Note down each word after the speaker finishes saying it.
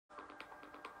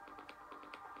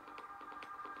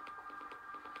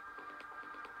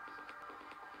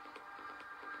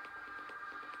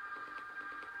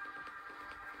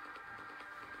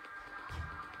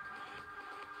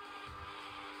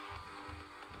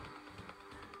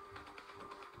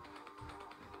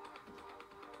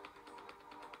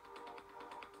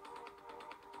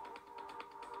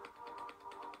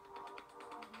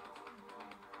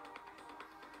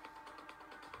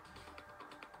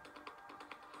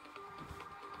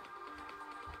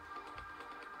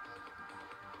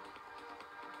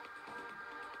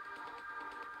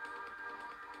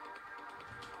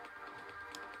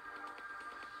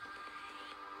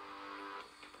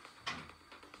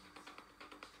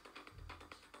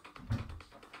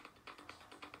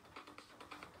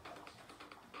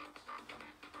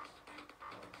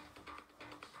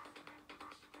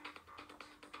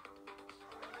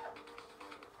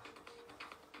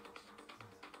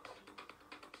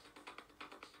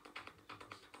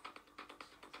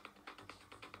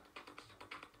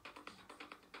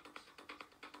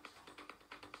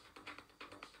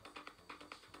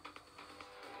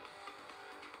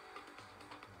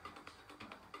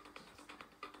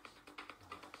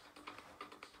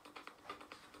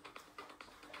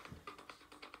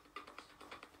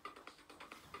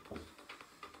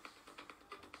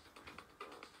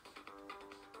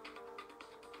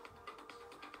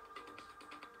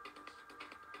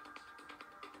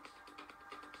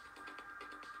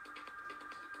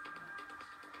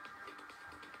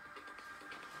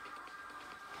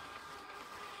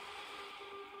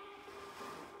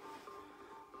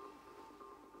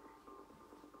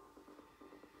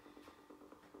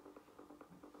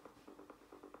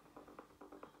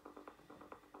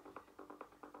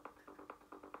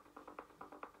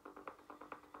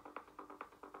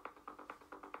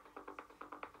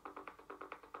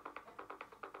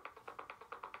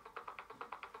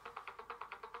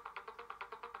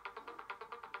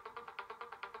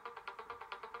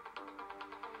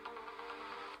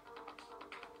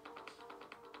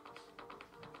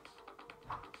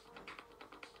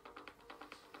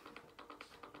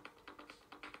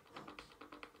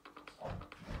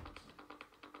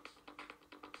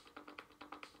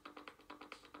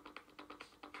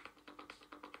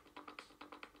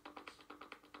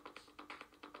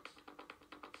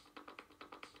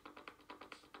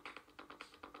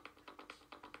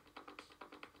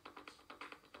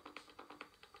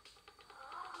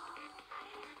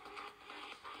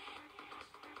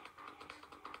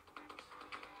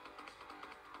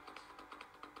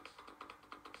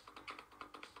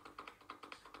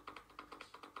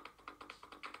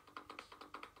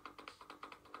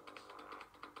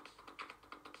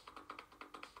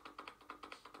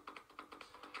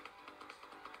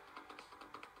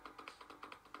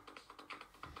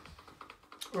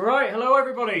Right, hello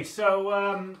everybody.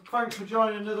 So thanks for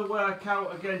joining another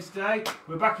workout again today.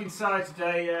 We're back inside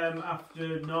today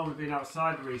after normally being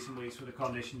outside the recent weeks with the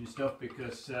conditioning stuff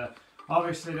because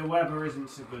obviously the weather isn't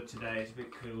so good today. It's a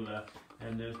bit cooler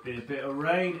and there's been a bit of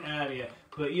rain earlier.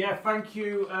 But yeah, thank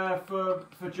you for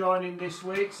joining this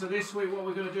week. So this week what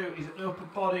we're going to do is an upper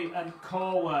body and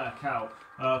core workout.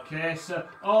 Okay, so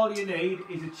all you need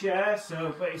is a chair,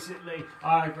 so basically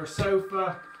either a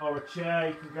sofa or a chair.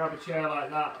 You can grab a chair like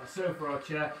that, a sofa or a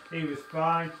chair, either's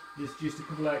fine. There's just a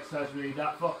couple of exercises we need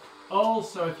that for.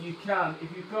 Also, if you've got,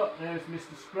 there's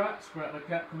Mr. Scrat the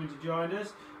cat coming to join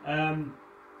us.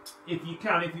 If you've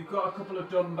got a couple of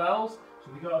dumbbells,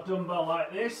 so if you've got a dumbbell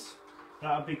like this,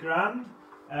 that would be grand.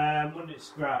 Wouldn't it,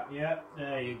 Scrat? Yeah,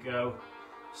 there you go.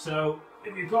 So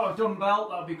if you've got a dumbbell,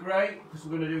 that'd be great because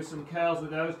we're going to do some curls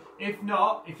with those. If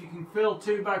not, if you can fill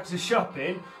 2 bags of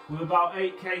shopping with about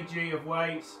 8 kg of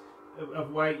weight,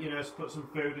 you know, to put some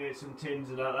food in it, some tins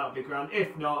and that'd be grand.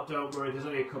 If not, don't worry. There's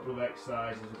only a couple of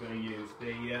exercises we're going to use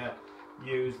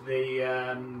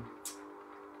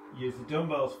the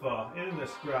dumbbells for in the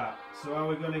Scrat. So are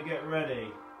we going to get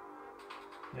ready?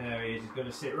 There he is. He's going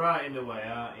to sit right in the way,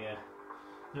 aren't you?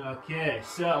 Okay,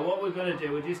 so what we're going to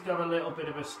do, we just have a little bit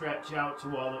of a stretch out to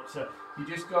warm up. So you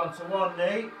just go onto one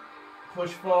knee, push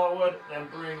forward, then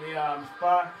bring the arms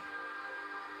back.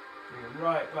 Bring it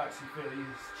right back so you feel your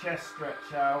chest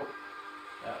stretch out.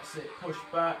 That's it, push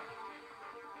back.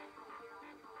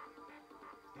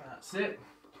 That's it.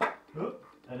 Oop.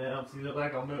 And then obviously the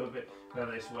leg will move a bit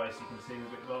this way so you can see a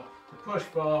bit more. So push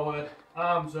forward,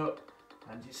 arms up,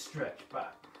 and just stretch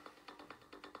back.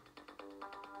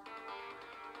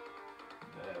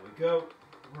 There we go,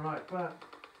 right back.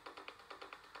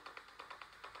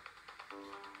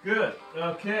 Good,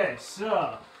 okay,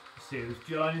 so, let's see who's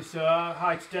joining. So,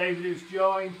 hi to David who's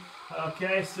joined.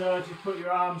 Okay, so just put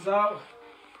your arms out.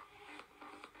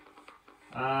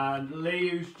 And Lee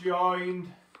who's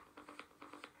joined.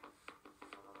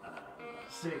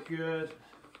 That's it, good.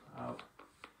 Out.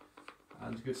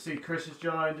 And good to see Chris has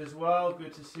joined as well.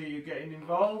 Good to see you getting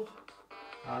involved.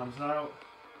 Arms out.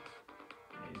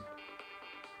 In.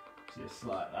 Just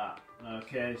like that.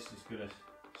 Okay, it's just going to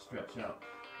stretch out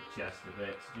the chest a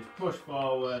bit. So just push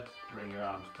forward, bring your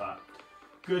arms back.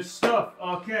 Good stuff.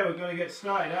 Okay, we're going to get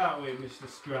started, aren't we, Mr.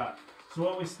 Scrat? So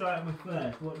what are we starting with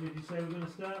first? What did you say we're going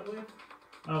to start with?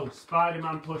 Oh,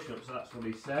 Spider-Man push-ups, that's what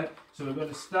he said. So we're going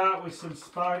to start with some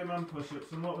Spider-Man push-ups.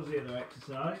 And what was the other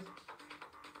exercise?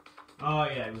 Oh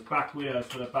yeah, it was back wheels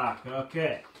for the back.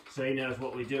 Okay, so he knows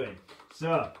what we're doing.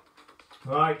 So,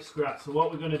 right, Scrat, so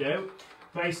what we're going to do,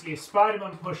 basically a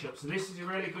Spider-Man push-up. So this is a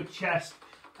really good chest,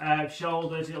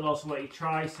 shoulders. It'll also work your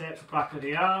triceps, back of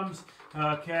the arms.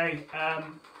 Okay,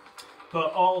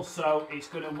 but also it's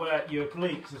going to work your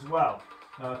obliques as well.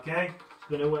 Okay, it's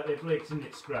going to work the obliques, isn't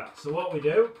it, Scrat? So what we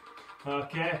do,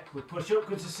 okay, we push up.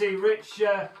 Good to see Rich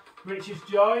has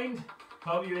joined.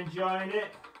 Hope you're enjoying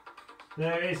it.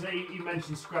 There is, he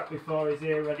mentioned Scrat before. He's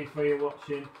here ready for you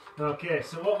watching. Okay,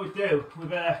 so what we do with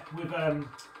the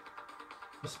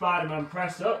Spider-Man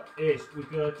press up is we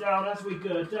go down. As we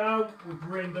go down, we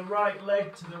bring the right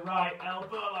leg to the right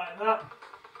elbow like that,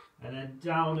 and then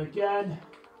down again,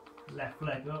 left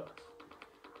leg up.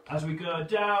 As we go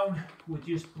down, we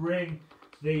just bring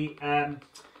the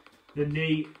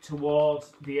knee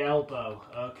towards the elbow.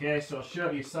 Okay, so I'll show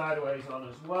you sideways on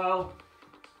as well.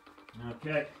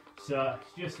 Okay, so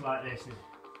it's just like this.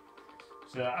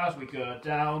 So as we go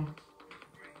down,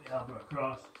 bring the elbow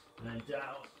across, and then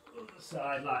down. Other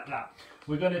side like that.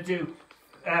 We're going to do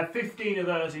 15 of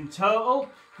those in total.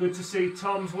 Good to see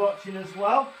Tom's watching as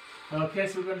well. Okay,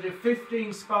 so we're going to do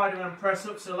 15 Spider-Man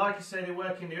press-ups. So like I say, they're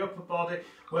working the upper body,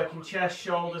 working chest,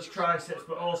 shoulders, triceps,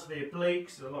 but also the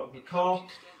obliques, so a lot of the core.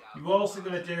 You're also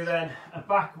going to do then a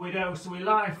back widow. So we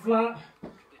lie flat,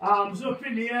 arms up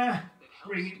in the air,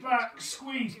 bring it back,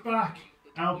 squeeze back,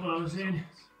 elbows in,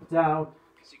 down,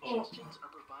 up.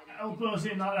 Elbows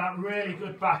in like that, really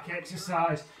good back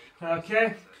exercise.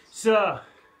 Okay, so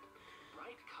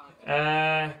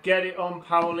get it on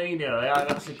Paulino. Yeah,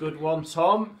 that's a good one,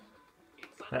 Tom.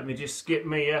 Let me just skip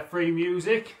me free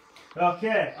music.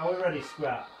 Okay, are we ready,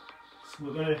 Scrat? So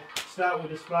we're going to start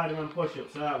with the Spider-Man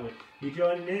push-ups, aren't we? You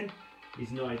joining in?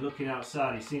 He's not. He's looking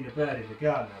outside. He's seen a bird in the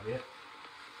garden, have you?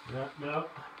 No.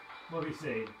 What have you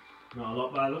seen? Not a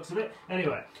lot by the looks of it.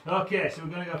 Anyway, okay, so we're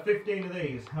going to go 15 of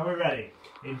these. Are we ready?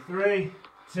 In 3,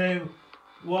 2,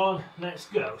 1, let's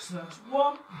go. So that's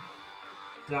 1,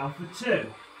 down for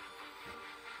 2,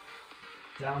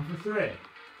 down for 3,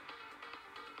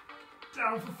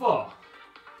 down for 4,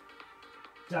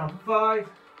 down for 5,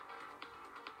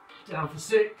 down for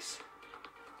 6,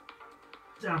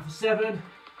 down for 7,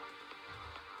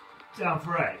 down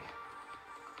for 8,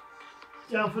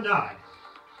 down for 9,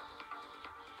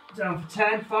 down for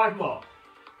 10, 5 more,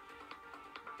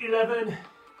 11,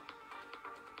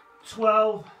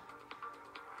 12,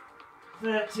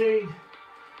 13,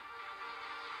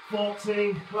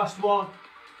 14, last one,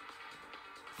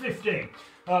 15.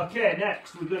 Okay,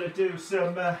 next we're going to do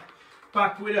some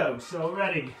back widows. So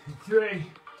ready, 3,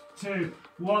 2,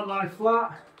 1, lie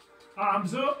flat,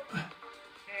 arms up,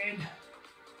 in,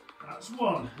 that's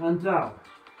 1, and down,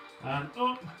 and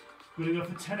up. We're going to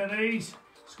go for 10 of these,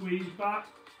 squeeze back,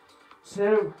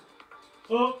 2,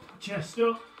 up, chest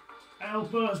up,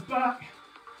 elbows back,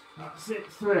 that's it,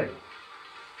 3,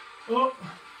 up,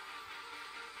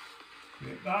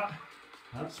 bring it back,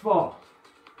 that's 4,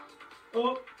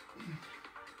 up,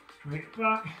 bring it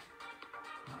back,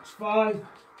 that's 5,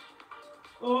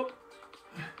 up,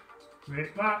 bring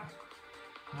it back,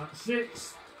 that's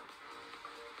 6,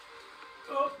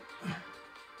 up,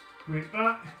 bring it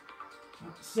back,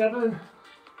 that's 7,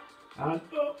 and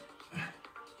up,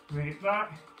 bring it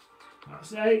back,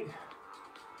 that's 8,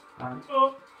 and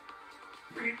up,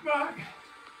 bring it back,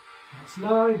 that's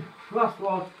 9, last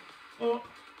one, up,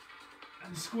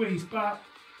 and squeeze back,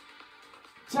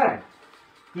 10.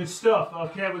 Good stuff.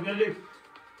 Okay, we're going to do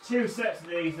 2 sets of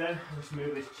these then. Let's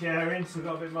move this chair in so we've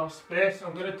got a bit more space.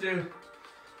 I'm going to do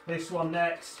this one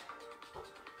next,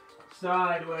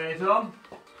 sideways on.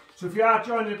 So if you are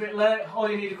joining a bit late, all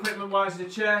you need equipment wise is a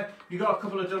chair. You've got a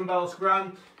couple of dumbbells,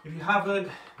 grand. If you haven't,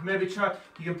 maybe try,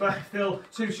 you can fill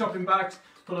 2 shopping bags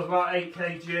full of about 8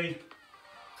 kg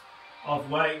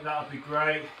of weight, that would be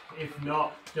great. If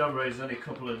not, don't worry, there's only a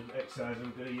couple of exercises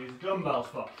I'm going to use dumbbells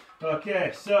for.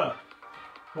 Okay, so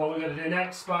what we're going to do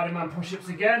next, Spider-Man push-ups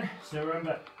again. So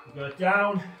remember, we go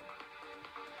down,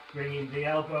 bringing the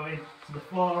elbow in to the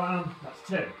forearm, that's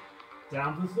 2.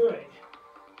 Down for 3,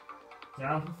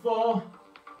 down for 4,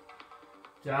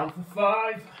 down for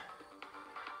 5,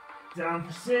 down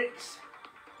for 6,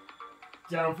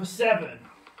 down for 7,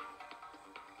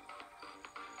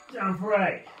 down for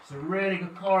 8. So really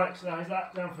good core exercise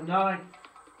that. Down for 9,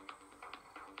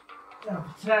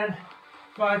 down for 10,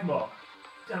 5 more,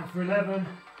 down for 11, down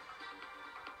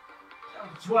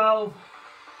for 12,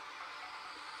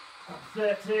 down for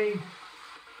 13,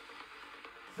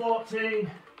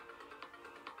 14,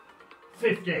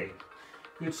 15.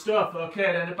 Good stuff.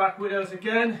 Okay, then the back widows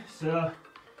again. So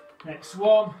next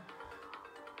one,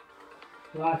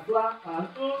 lie flat and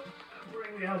up, and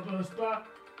bring the elbows back,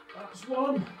 that's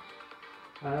 1,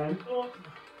 and up,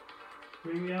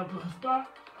 bring the elbows back,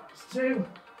 that's 2,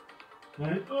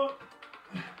 and up,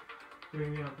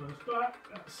 bring the elbows back,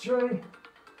 that's 3, and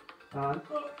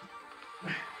up,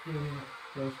 bring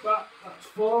the elbows back, that's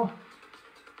 4,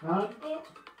 and up,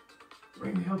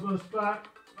 bring the elbows back,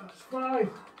 that's 5,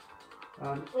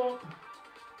 and up,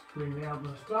 bring the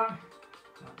elbows back,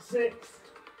 that's 6,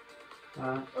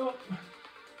 and up,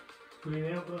 bring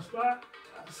the elbows back,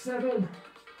 that's 7,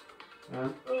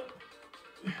 and up,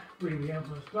 bring the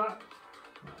elbows back,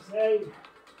 that's 8,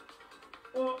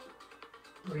 up,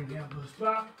 bring the elbows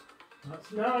back,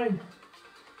 that's 9,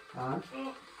 and up,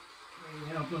 bring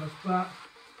the elbows back,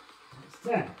 that's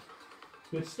 10.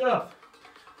 Good stuff.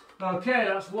 Okay,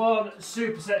 that's one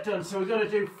superset done. So we're going to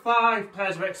do 5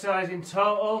 pairs of exercise in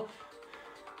total.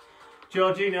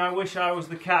 Georgina, I wish I was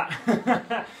the cat.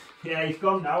 Yeah, he's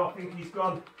gone now. I think he's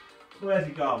gone. Where's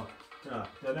he gone? No,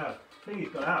 don't know. I think he's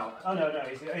gone out. Oh no,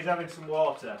 he's having some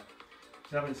water.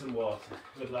 He's having some water.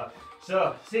 Good lad.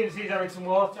 So, seeing as he's having some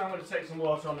water, I'm going to take some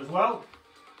water on as well.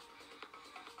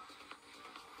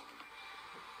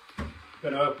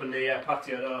 Going to open the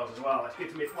patio doors as well. Let's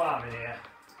get a bit warm in here.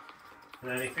 And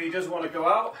then if he does want to go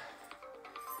out,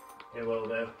 he will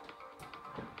do.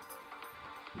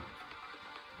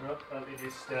 Oh, let me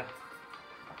just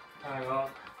hang on.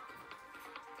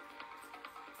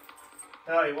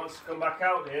 Oh, he wants to come back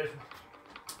out here.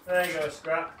 There you go,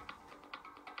 Scrat.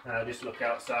 Just look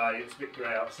outside, it's a bit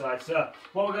grey outside. So,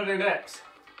 what we're going to do next,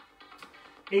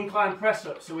 incline press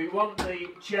up. So we want the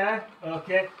chair,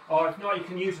 okay, or if not you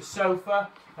can use a sofa,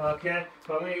 okay,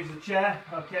 but I'm going to use the chair,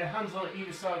 okay, hands on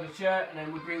either side of the chair, and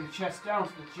then we bring the chest down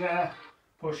to the chair,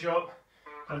 push up,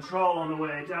 control on the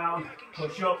way down,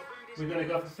 push up. We're going to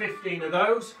go for 15 of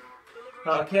those,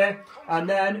 okay, and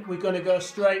then we're going to go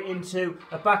straight into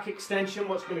a back extension,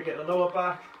 what's going to get the lower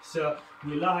back. So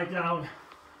we lie down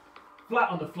flat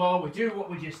on the floor, we do what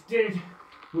we just did,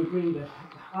 we bring the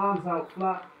arms out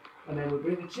flat, and then we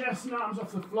bring the chest and arms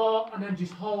off the floor, and then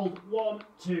just hold 1,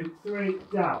 2, 3,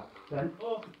 down. Then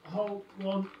up, hold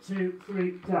 1, 2,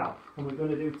 3, down. And we're going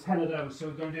to do 10 of those. So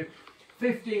we're going to do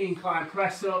 15 incline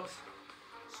press ups,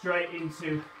 straight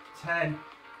into 10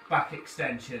 back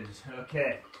extensions.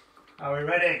 Okay, are we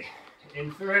ready?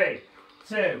 In 3,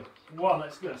 2, 1,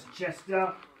 let's go. So chest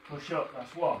down, push up,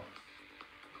 that's 1.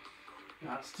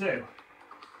 That's 2.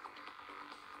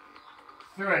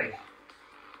 3,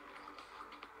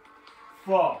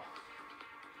 4,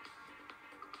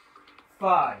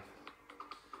 5,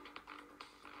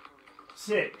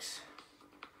 6,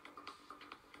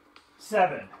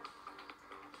 7,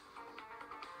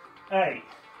 8,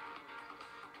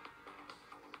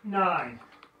 9,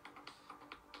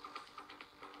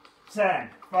 10,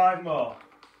 5 more,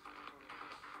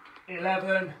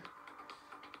 11,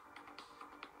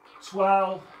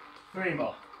 12, 3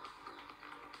 more,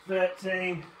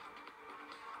 13,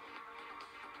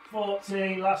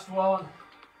 14, last one,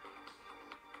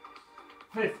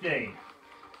 15.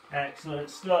 Excellent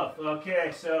stuff.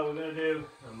 Okay, so we're going to do,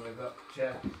 and move that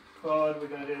chair forward, we're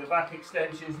going to do the back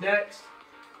extensions next.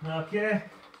 Okay,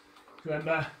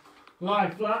 remember, lie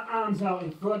flat, arms out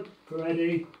in front,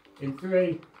 ready, in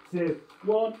 3, 2,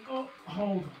 1, up,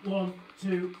 hold, 1,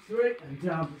 2, 3, and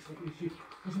down,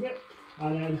 push a bit,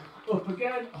 and then up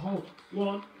again, hold,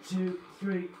 1, 2,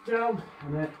 3, down,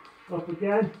 and then up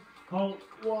again, hold,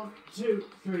 1, 2,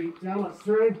 3, down, that's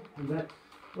 3, and then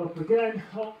up again,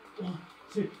 hold, 1,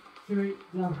 2, 3,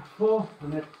 down, 4,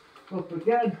 and then up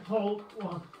again, hold,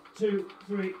 1, 2,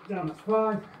 3, down, that's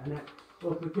 5, and then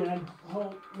up again,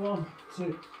 hold, 1,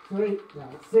 2, 3,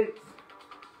 down, 6,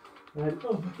 then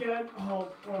up again,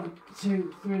 hold, 1,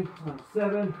 2, 3, down,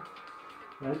 7,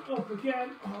 then up again,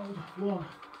 hold, 1,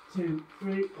 2,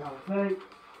 3, down, 8,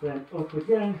 then up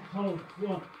again, hold,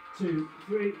 1, 2,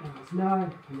 3, down,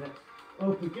 9, and then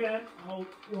up again, hold,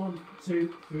 1,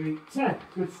 2, 3, 10.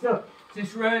 Good stuff.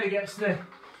 This really gets the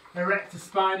erector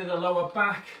spine of the lower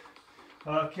back.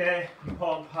 Okay,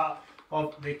 important part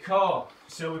of the core.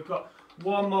 So we've got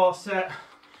one more set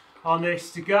on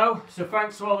this to go. So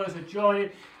thanks to all those who joining.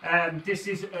 This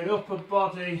is an upper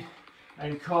body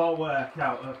and core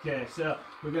workout. Okay, so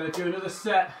we're going to do another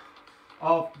set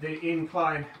of the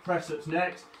incline press-ups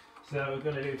next. So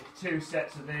we're going to do 2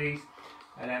 sets of these,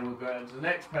 and then we'll go into the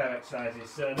next pair of exercises.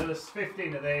 So another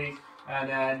 15 of these, and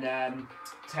then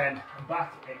 10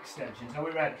 back extensions. Are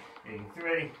we ready? In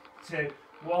 3, 2,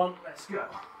 1, let's go.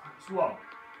 It's 1,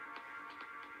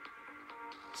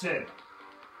 2,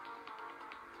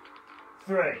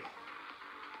 3,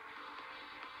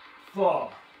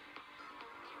 4,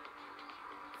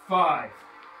 5,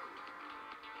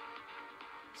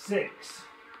 6,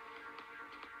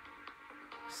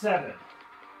 7,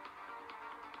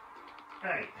 8,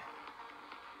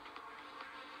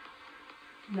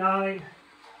 9,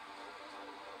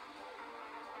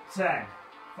 10,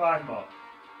 5 more,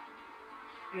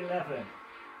 11,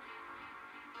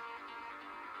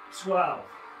 12,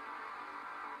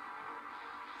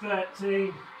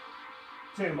 13,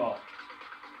 2 more,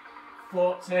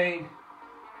 14,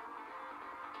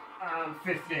 and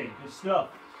 15. Good stuff.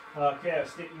 Okay, I'll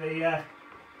stick the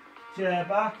chair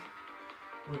back.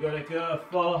 We're going to go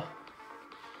for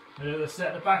another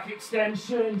set of back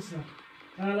extensions.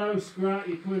 Hello, Scrat,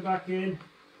 you're coming back in.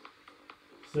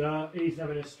 So he's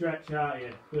having a stretch, aren't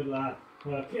you? Good lad.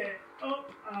 Okay,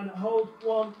 up and hold,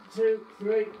 1, 2,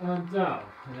 3, and down.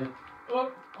 And then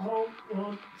up, hold,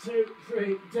 1, 2,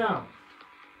 3, down.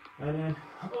 And then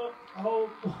up, hold,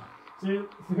 1, 2,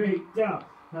 3, down.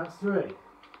 That's 3.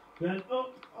 Then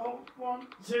up, hold, 1,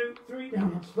 2, 3,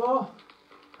 down. That's 4.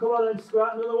 Come on then,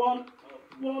 Scrat, another one. Up,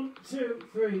 1, 2,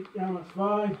 3, down. That's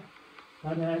 5.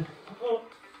 And then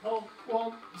up, hold,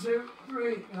 1, 2,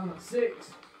 3, down. That's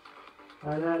 6.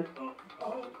 And then up,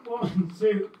 hold, 1,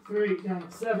 2, 3, down.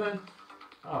 That's 7.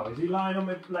 Oh, is he lying on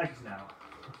my legs now?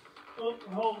 Up,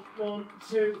 hold, 1,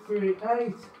 2, 3,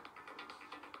 8.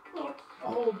 Up,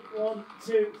 hold, 1,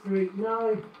 2, 3,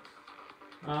 9.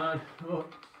 And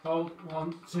up, hold,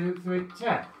 1, 2, 3,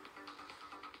 10.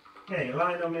 Okay, you're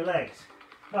lying on my legs.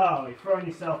 Oh, you're throwing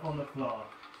yourself on the floor.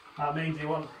 That means you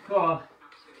want, go on,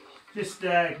 just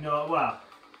ignore, well,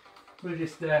 we're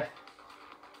just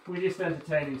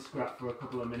entertaining Scrat for a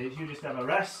couple of minutes. You just have a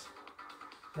rest.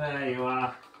 There you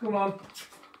are. Come on.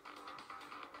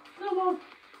 Come on.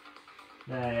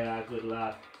 There you are, good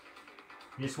lad.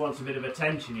 He just wants a bit of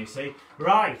attention, you see.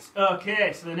 Right,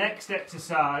 okay, so the next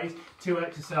exercise, 2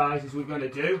 exercises we're going to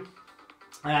do.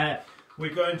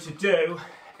 We're going to do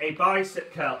a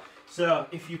bicep curl. So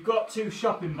if you've got 2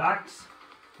 shopping bags,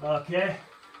 okay,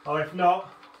 or if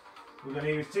not, we're going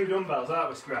to use 2 dumbbells, aren't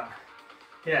we, Scrat?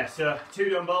 Yeah, so 2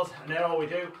 dumbbells, and then all we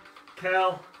do,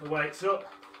 curl the weights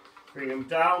up, bring them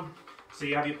down, so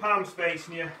you have your palms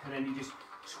facing you, and then you just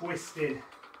twist in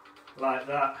like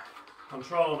that,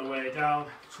 control on the way down,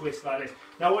 twist like this.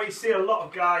 Now what you see a lot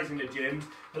of guys in the gyms,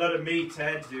 a lot of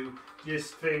meatheads who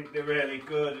just think they're really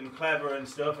good and clever and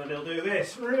stuff, and they'll do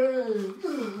this.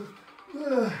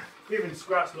 Even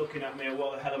Scrat's looking at me,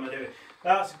 what the hell am I doing?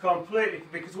 That's completely,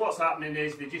 because what's happening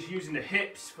is they're just using the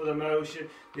hips for the motion,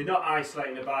 they're not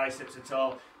isolating the biceps at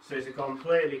all, so it's a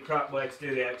completely crap way to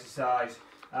do the exercise,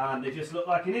 and they just look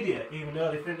like an idiot, even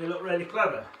though they think they look really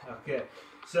clever. Okay,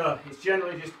 so it's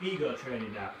generally just ego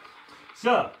training now.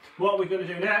 So, what we're going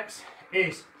to do next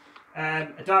is a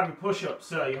diving push-up.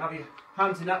 So you have your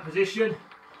hands in that position,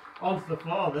 onto the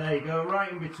floor, there you go,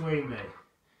 right in between me.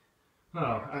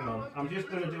 Oh, hang on, I'm just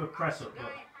going to do a press-up,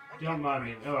 but don't mind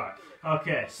me. Alright,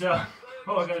 okay, so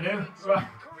what we're going to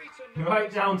do,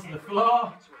 right down to the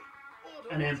floor,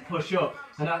 and then push up,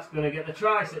 and that's going to get the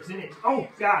triceps in it. Oh,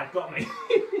 God, got me.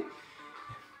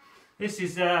 This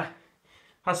is, I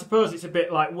suppose it's a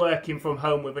bit like working from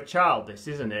home with a child, this,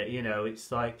 isn't it? You know, it's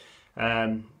like,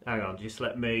 hang on, just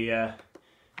let me,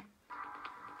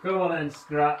 go on then,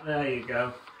 Scrat, there you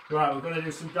go. Right, we're going to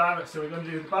do some diamond, so we're going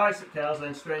to do the bicep curls,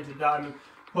 then straight into diamond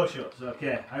push-ups.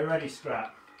 Okay, are you ready,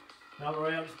 Scrat? Don't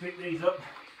worry, I'll just pick these up.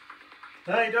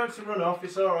 Hey, don't run off,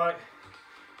 it's alright.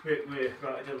 Bit weird,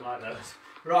 right, I don't like those.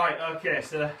 Right, okay,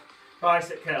 so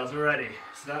bicep curls are ready.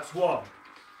 So that's 1.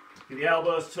 Get the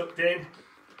elbows tucked in.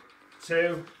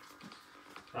 2.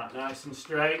 That nice and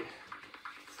straight.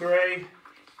 3.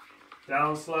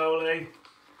 Down slowly.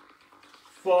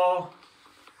 4.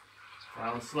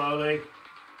 Down slowly.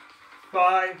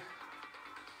 5,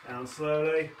 down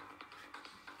slowly,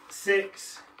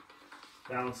 6,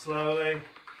 down slowly,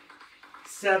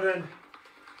 7,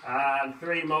 and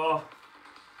 3 more,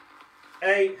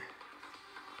 8,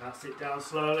 that's it, down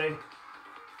slowly,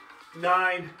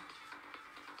 9,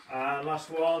 and last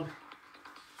one,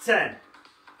 10.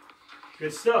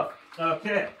 Good stuff.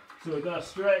 Okay, so we go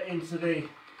straight into the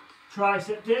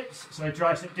tricep dips, so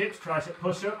tricep dips, tricep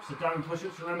push-ups, so diamond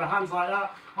push-ups, remember hands like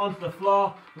that, onto the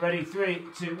floor, ready, 3,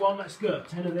 2, 1, let's go,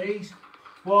 10 of these,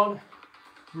 1,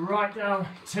 right down,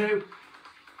 2,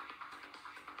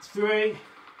 3,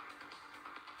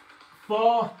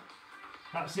 4,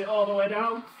 that's it all the way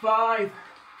down, 5,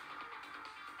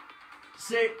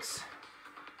 6,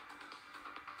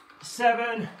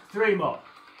 7, 3 more,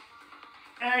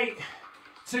 8,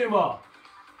 2 more,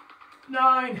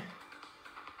 9,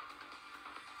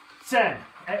 10.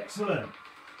 Excellent.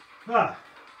 Right,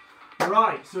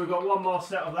 so we've got one more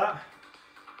set of that.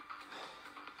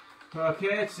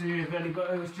 Okay, to if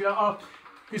anybody who's joined, oh,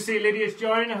 you can see Lydia's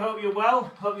joining. I hope you're well.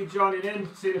 Hope you're joining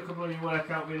in. Seen a couple of your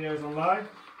workout videos online,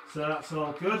 so that's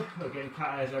all good. We're getting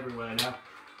cat hairs everywhere now.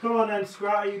 Come on then,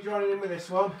 Scrat, are you joining in with this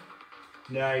one?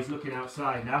 No, he's looking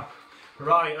outside now.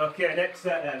 Right, okay, next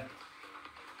set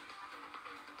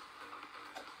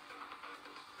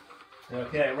then.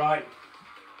 Okay, right.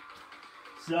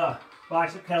 So,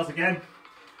 bicep curls again.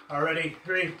 Are ready?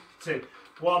 3, 2,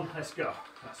 1, let's go.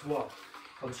 That's 1.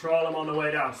 Control them on the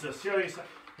way down. So, show yourself.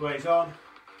 Weight on.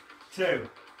 2.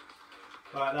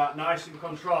 Like that, nice and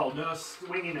controlled. No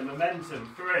swinging and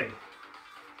momentum. 3.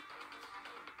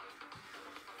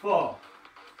 4.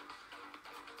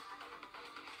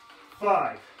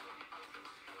 5.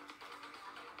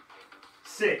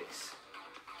 6.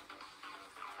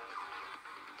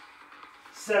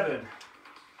 7.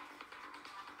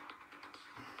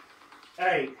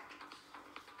 8,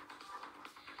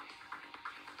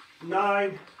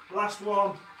 9, last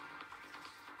one,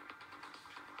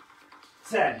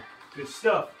 10. Good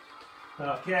stuff.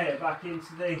 Okay, back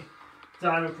into the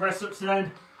diamond press ups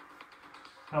then.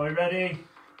 Are we ready?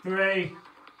 3,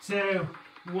 2,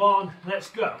 1, let's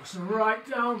go. So right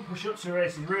down, push ups and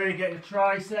raises, really getting the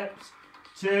triceps.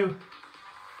 2,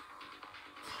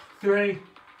 3,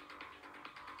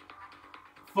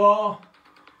 4,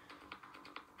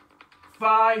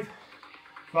 5,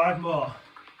 5 more,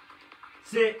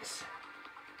 6,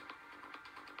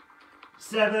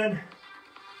 7,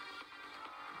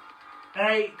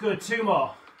 8, good, 2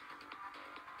 more,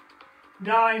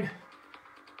 9,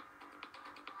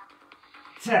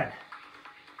 10.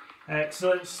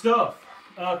 Excellent stuff.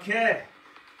 Okay,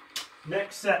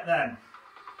 next set then.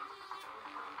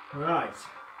 Right,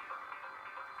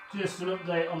 just an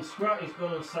update on Scrat. He's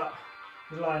gone and sat,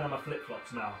 he's lying on my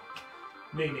flip-flops now.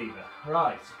 Me neither.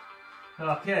 Right.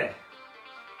 Okay.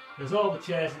 There's all the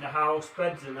chairs in the house,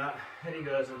 beds and that, and he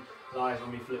goes and lies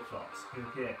on me flip-flops.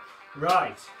 Okay.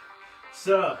 Right.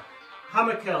 So,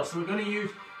 hammer curl. So we're going to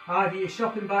use either your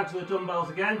shopping bags or the dumbbells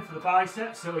again for the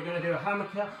biceps. So we're going to do a hammer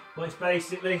curl, but it's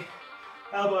basically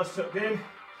elbows tucked in.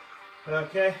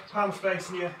 Okay. Palms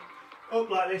facing you up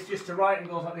like this, just to right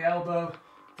angles at the elbow,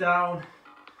 down,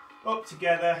 up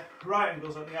together, right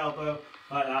angles at the elbow,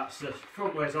 like that. So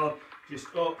front ways on, just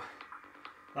up,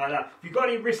 like that. If you've got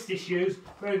any wrist issues,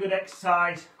 very good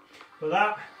exercise for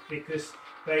that, because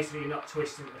basically you're not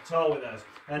twisting at all with those.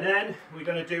 And then we're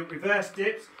going to do reverse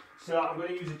dips. So I'm going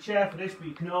to use a chair for this, but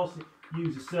you can also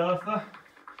use a sofa.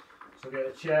 So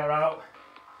get the chair out.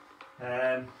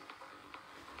 There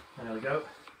we go.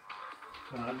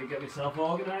 Right, let me get myself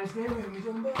organised here with my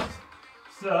dumbbells.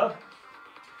 So,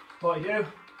 what you do,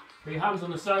 put your hands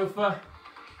on the sofa,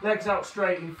 legs out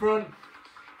straight in front,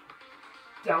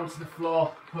 down to the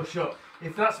floor, push up.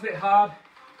 If that's a bit hard,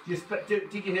 just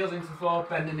dig your heels into the floor,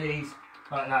 bend the knees,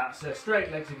 like that. So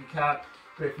straight legs if you can,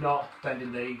 but if not, bend the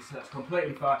knees. That's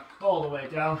completely fine. All the way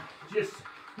down, just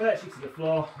virtually to the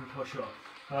floor and push up.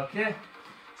 Okay,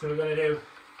 so we're going to do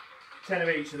 10 of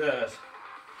each of those.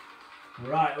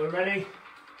 Right, we're ready?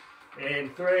 In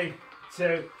 3,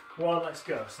 2, 1, let's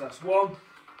go. So that's 1,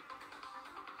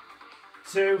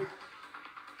 2,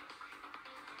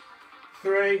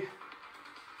 3,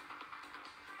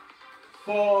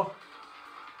 4,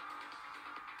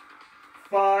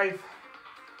 5,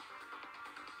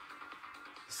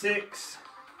 6,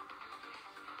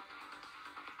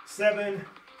 7,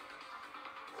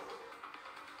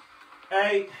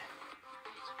 8,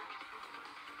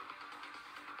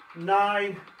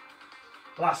 9,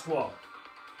 last one,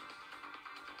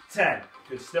 10,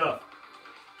 good stuff.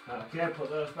 Okay, put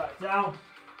those back down,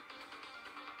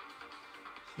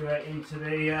 straight into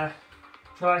the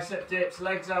tricep dips,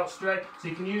 legs out straight, so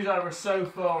you can use either a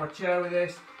sofa or a chair with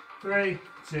this. 3,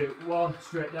 2, 1,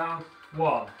 straight down,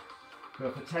 1.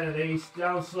 Go for 10 of these,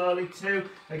 down slowly, 2.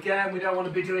 Again, we don't want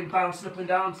to be doing bouncing up and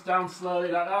down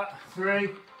slowly like that. 3,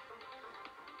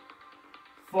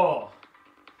 4,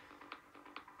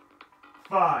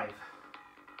 5,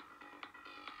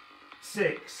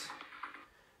 6,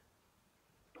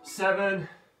 7,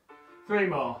 3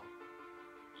 more,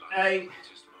 8,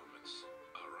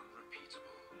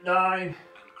 9,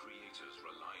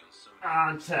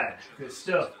 and 10. Good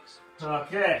stuff.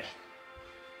 Okay.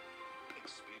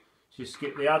 Just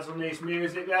skip the ads on this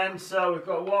music then. So we've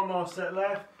got one more set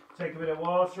left. Take a bit of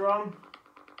water on.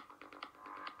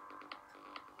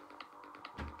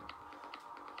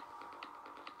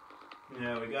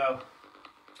 There we go.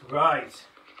 Right.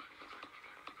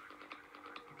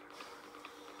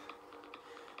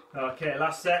 Okay,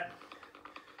 last set.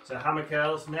 So hammer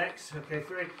curls next. Okay,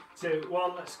 3, 2,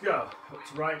 1, let's go. Up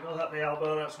to right angle at the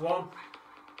elbow, that's 1,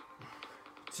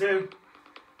 2,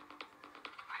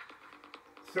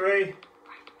 3,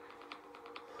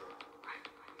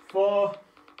 4,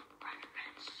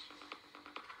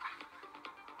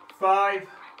 5,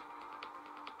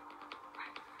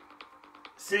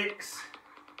 6,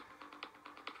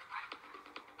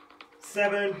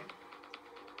 7,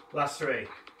 last 3,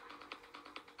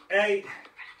 8,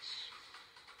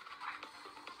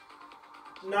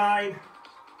 9,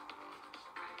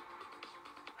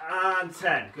 and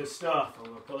 10. Good stuff. I'm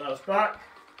going to put those back.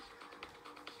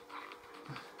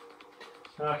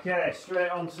 Okay, straight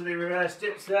onto the reverse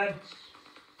dips then.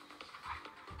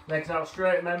 Legs out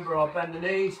straight, remember, or bend the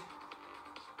knees.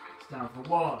 It's down for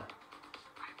 1,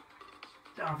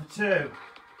 down for 2,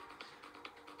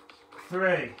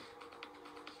 3,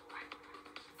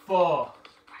 4,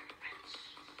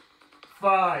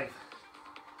 5,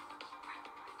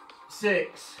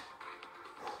 6,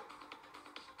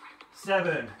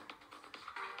 7,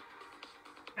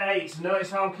 8. Notice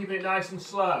how I'm keeping it nice and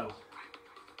slow.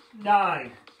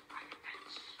 9,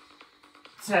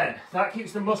 10. That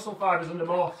keeps the muscle fibres under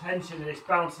more tension and it's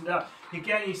bouncing down.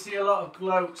 Again, you see a lot of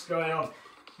gloats going on.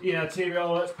 You know, TV,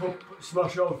 oh, let's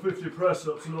smash over 50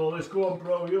 press-ups and all this. Go on,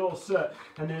 bro, you're all set.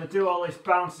 And they'll do all this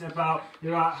bouncing about.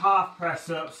 You're at half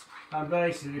press-ups and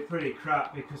basically they're pretty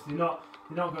crap because they're not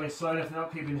going slow enough. They're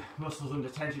not keeping muscles under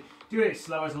tension. Doing it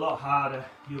slow is a lot harder.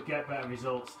 You'll get better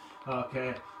results.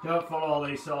 Okay, don't follow all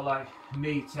these sort of like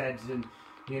meatheads and,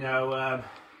 you know,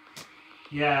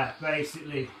 yeah,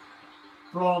 basically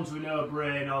prawns with no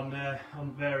brain on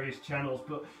various channels,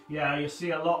 but yeah, you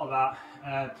see a lot of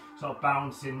that sort of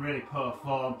bouncing, really poor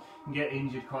form. You can get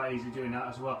injured quite easily doing that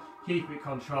as well. Keep it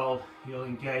controlled, you'll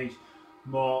engage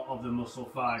more of the muscle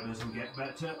fibres and get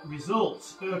better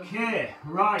results. Okay,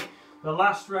 right, the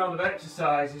last round of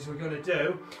exercises we're going to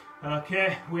do,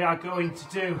 okay, we are going to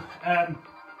do a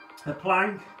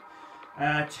plank.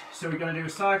 So we're going to do a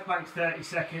side plank 30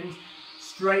 seconds,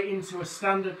 straight into a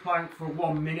standard plank for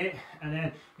 1 minute, and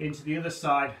then into the other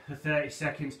side for 30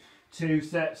 seconds, 2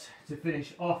 sets to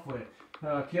finish off with.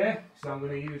 Okay, so I'm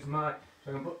going to use my,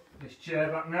 so I'm going to put this chair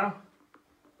back now.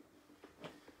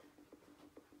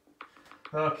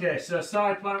 Okay, so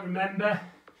side plank, remember,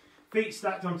 feet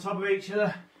stacked on top of each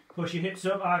other. Push your hips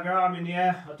up, either arm in the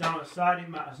air or down at the side, it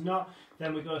matters not.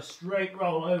 Then we go a straight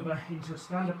roll over into a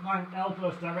standard plank,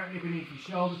 elbows directly beneath your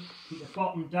shoulders, keep the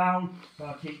bottom down,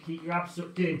 keep your abs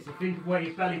sucked in. So think of where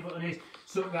your belly button is,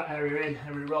 suck that area in,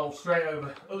 and we roll straight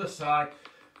over other side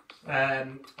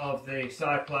of the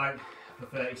side plank for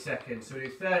 30 seconds. So we do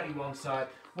 30 one side,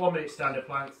 1 minute standard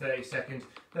plank, 30 seconds,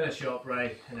 then a short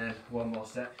break, and then one more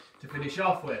set to finish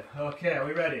off with. Okay, are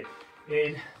we ready?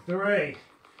 In 3,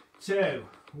 2,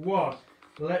 1,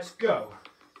 let's go.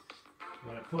 I'm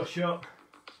going to push up,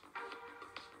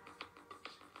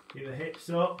 keep the hips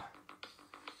up.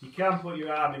 You can put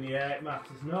your arm in the air, it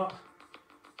matters not.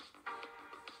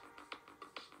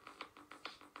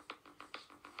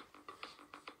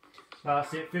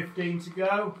 That's it, 15 to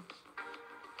go.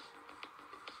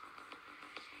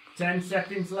 10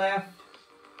 seconds left.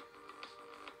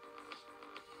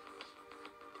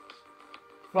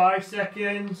 5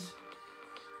 seconds.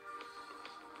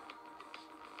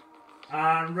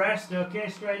 And rest. Okay,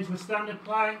 straight into a standard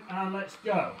plank and let's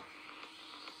go.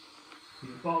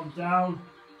 Keep the bottom down.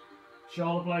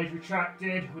 Shoulder blades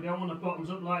retracted. We don't want the bottoms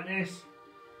up like this.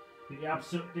 Keep the abs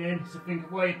sucked in. So think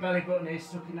of where your belly button is,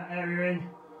 sucking that area in.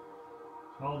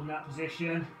 Holding that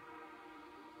position.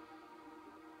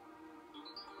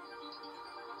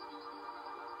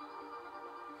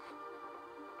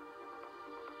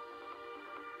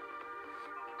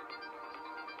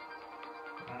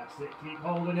 That's it, keep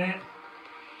holding it.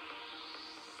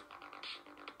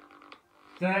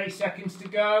 30 seconds to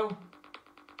go.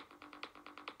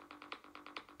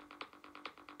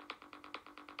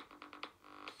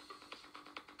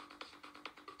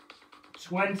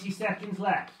 $20 seconds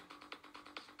left.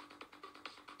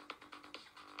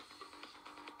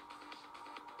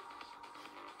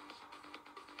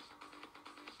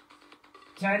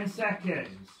 10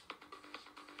 seconds.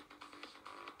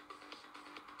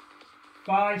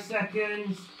 5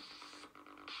 seconds.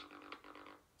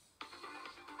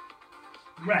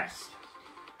 Rest.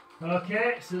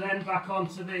 Okay, so then back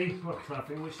onto the, I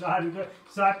think which side we go.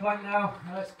 Side plank now.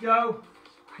 Let's go.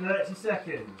 30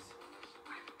 seconds.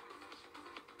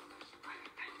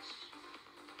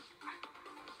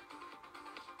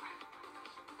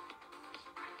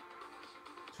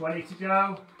 20 to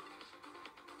go.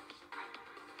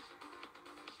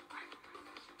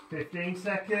 15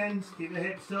 seconds. Keep the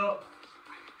hips up.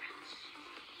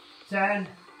 10.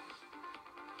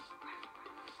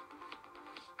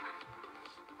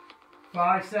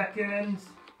 5 seconds.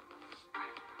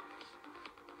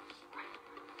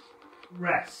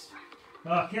 Rest.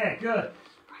 Okay, good.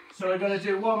 So we're going to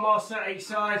do one more set each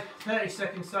side.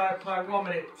 30-second side plank, 1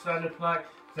 minute standard plank,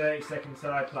 30-second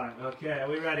side plank. Okay, are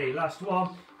we ready? Last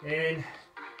one. In.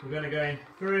 We're going to go in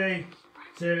 3,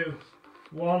 2,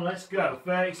 1. Let's go.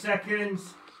 30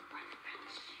 seconds.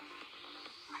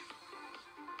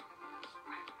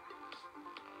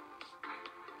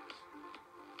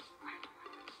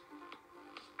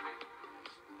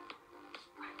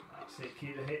 That's it.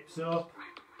 Keep the hips up.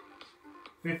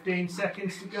 15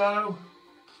 seconds to go.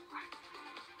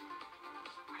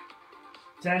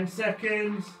 10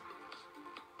 seconds.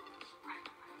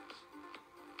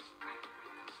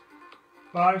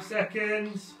 5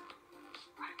 seconds.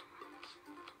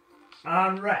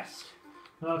 And rest.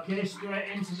 Okay,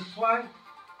 straight into the plank.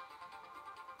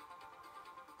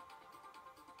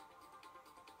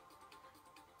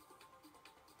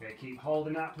 Okay, keep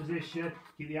holding that position.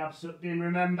 Keep the abs sucked in,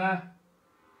 remember.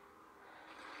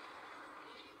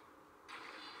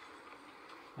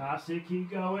 That's it,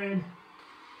 keep going.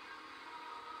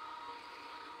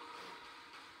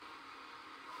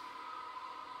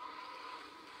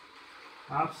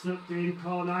 Abs sucked in,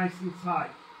 core nice and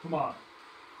tight. Come on.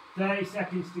 30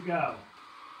 seconds to go.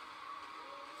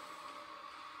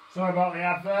 Sorry about the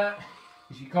advert.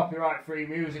 It's your copyright free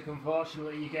music,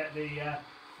 unfortunately. You get the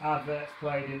adverts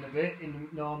played in a bit.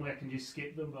 Normally I can just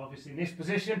skip them, but obviously in this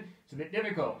position it's a bit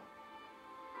difficult.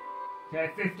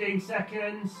 Okay, 15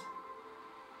 seconds.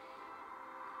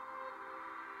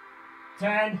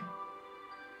 10.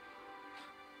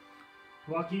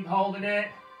 Well, keep holding it.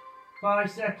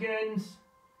 5 seconds.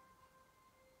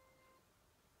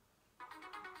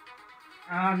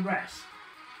 And rest.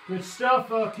 Good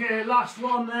stuff. Okay, last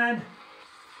one then.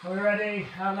 Are we ready?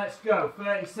 And let's go.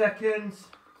 30 seconds.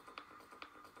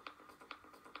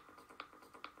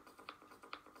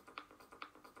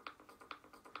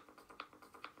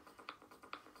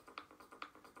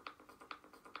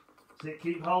 So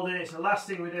keep holding it. It's the last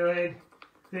thing we're doing.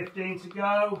 15 to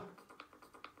go.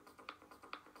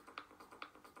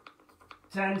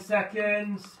 10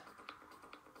 seconds.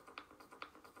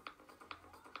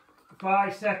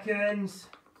 5 seconds.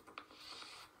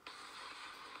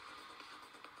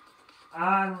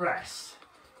 and rest.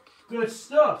 Good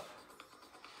stuff.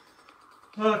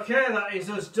 Okay, that is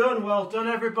us done. Well done,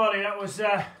 everybody. That was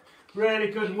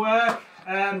really good work.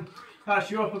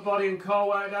 That's your upper body and core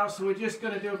worked out. So we're just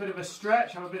going to do a bit of a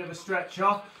stretch, have a bit of a stretch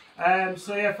off.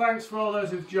 So yeah, thanks for all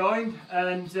those who've joined.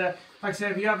 And like I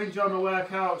say, if you have enjoyed my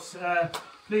workouts,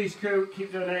 please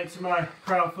keep donating to my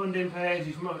crowdfunding page.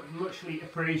 It's muchly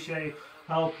appreciated,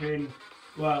 helping,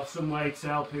 well, some way to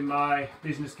helping my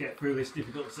business get through this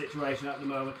difficult situation at the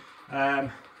moment.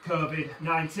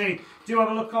 COVID-19. Do have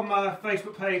a look on my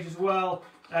Facebook page as well.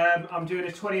 I'm doing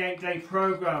a 28-day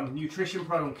program, nutrition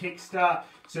program, Kickstart.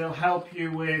 So it'll help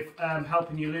you with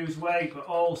helping you lose weight, but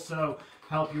also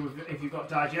help you with if you've got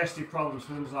digestive problems,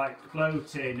 things like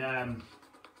bloating,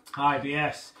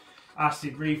 IBS,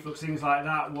 acid reflux, things like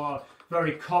that. What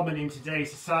very common in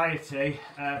today's society.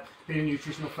 Being a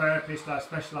nutritional therapist, I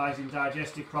specialise in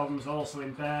digestive problems, also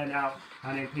in burnout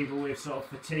and in people with sort of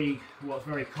fatigue, what's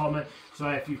very common. So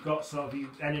if you've got sort of your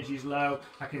energy's low,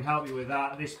 I can help you with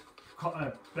that. This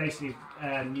basically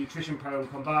nutrition program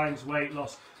combines weight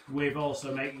loss with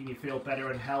also making you feel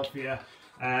better and healthier.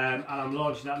 And I'm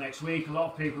launching that next week. A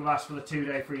lot of people have asked for the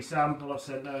 2-day free sample. I've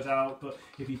sent those out, but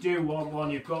if you do want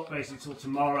one, you've got basically till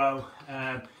tomorrow.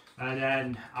 And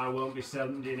then I won't be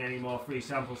sending any more free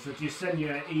samples. So just send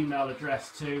your email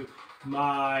address to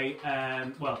my,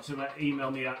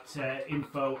 email me at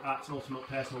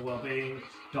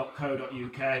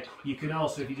info@ultimatepersonalwellbeing.co.uk. You can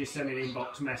also, if you just send me an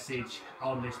inbox message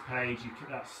on this page,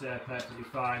 that's perfectly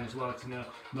fine as well. To know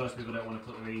most people don't want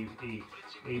to put their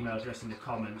email address in the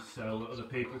comments, so other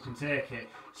people can take it.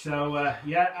 So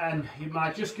yeah, and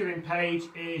my Just Giving page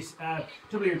is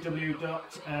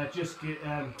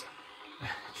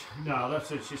no, let's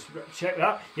just check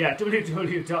that. Yeah,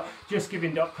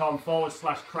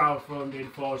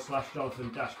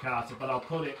 www.justgiving.com/crowdfunding/Jonathan-Carter. But I'll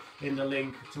put it in the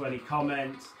link to any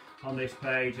comments on this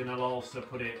page, and I'll also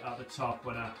put it at the top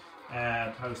when I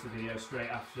post the video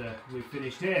straight after we've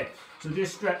finished here. So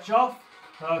just stretch off.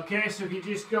 Okay, so if you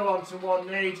just go onto one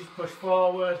knee, just push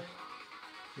forward.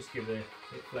 Just give the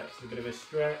hip flexors a bit of a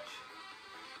stretch.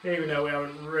 Even though we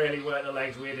haven't really worked the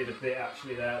legs, we did a bit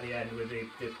actually there at the end with the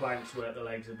planks, work the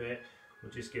legs a bit.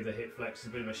 We'll just give the hip flexors a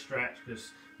bit of a stretch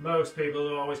because most people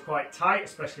are always quite tight,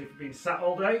 especially if you've been sat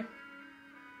all day.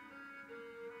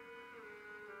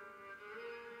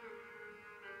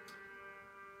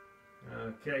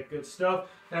 Okay, good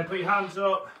stuff. Then put your hands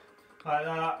up like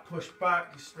that, push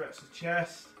back, just stretch the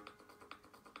chest.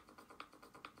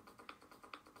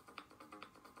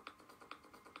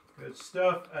 Good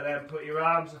stuff, and then put your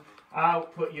arms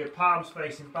out, put your palms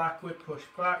facing backward, push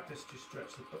back, just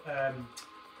stretch the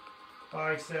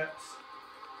biceps,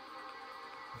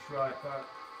 push right back.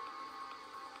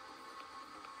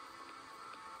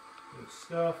 Good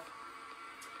stuff,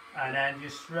 and then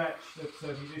just stretch, so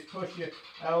if you just push your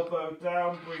elbow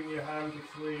down, bring your hand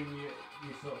between your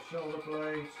sort of shoulder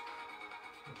blades,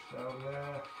 push down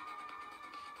there.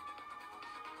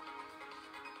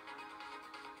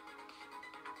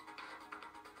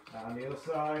 And the other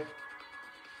side.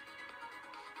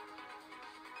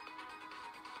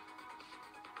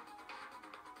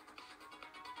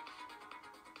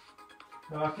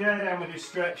 Okay, then we just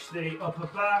stretch the upper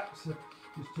back, so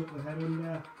just tuck the head in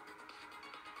there.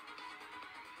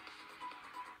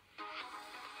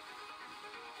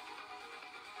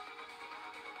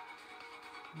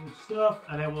 Good stuff,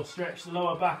 and then we'll stretch the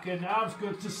lower back and arms.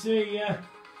 Good to see you.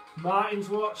 Martin's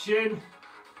watching.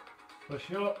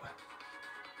 Push up.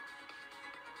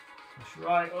 Push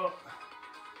right up.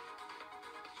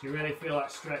 So you really feel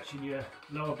that stretch in your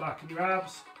lower back and your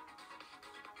abs.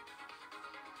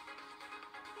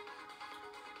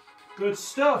 Good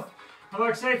stuff. And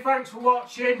like I say, thanks for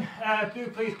watching. Do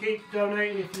please keep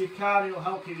donating if you can. It'll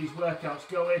help keep these workouts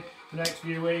going for the next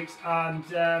few weeks. And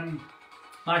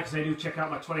like I say, do check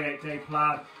out my 28-day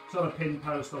plan. It's on a pinned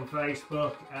post on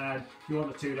Facebook. And if you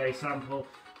want a 2-day sample,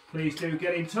 please do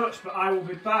get in touch. But I will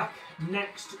be back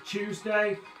next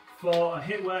Tuesday for a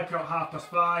HIIT workout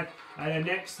 5:30, and then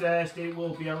next Thursday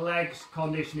will be a legs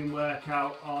conditioning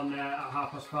workout on at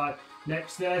 5:30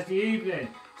 next Thursday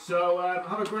evening. So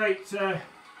have a great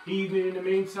evening in the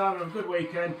meantime, and a good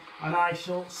weekend, and I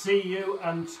shall see you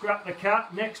and Scrat the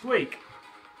cat next week.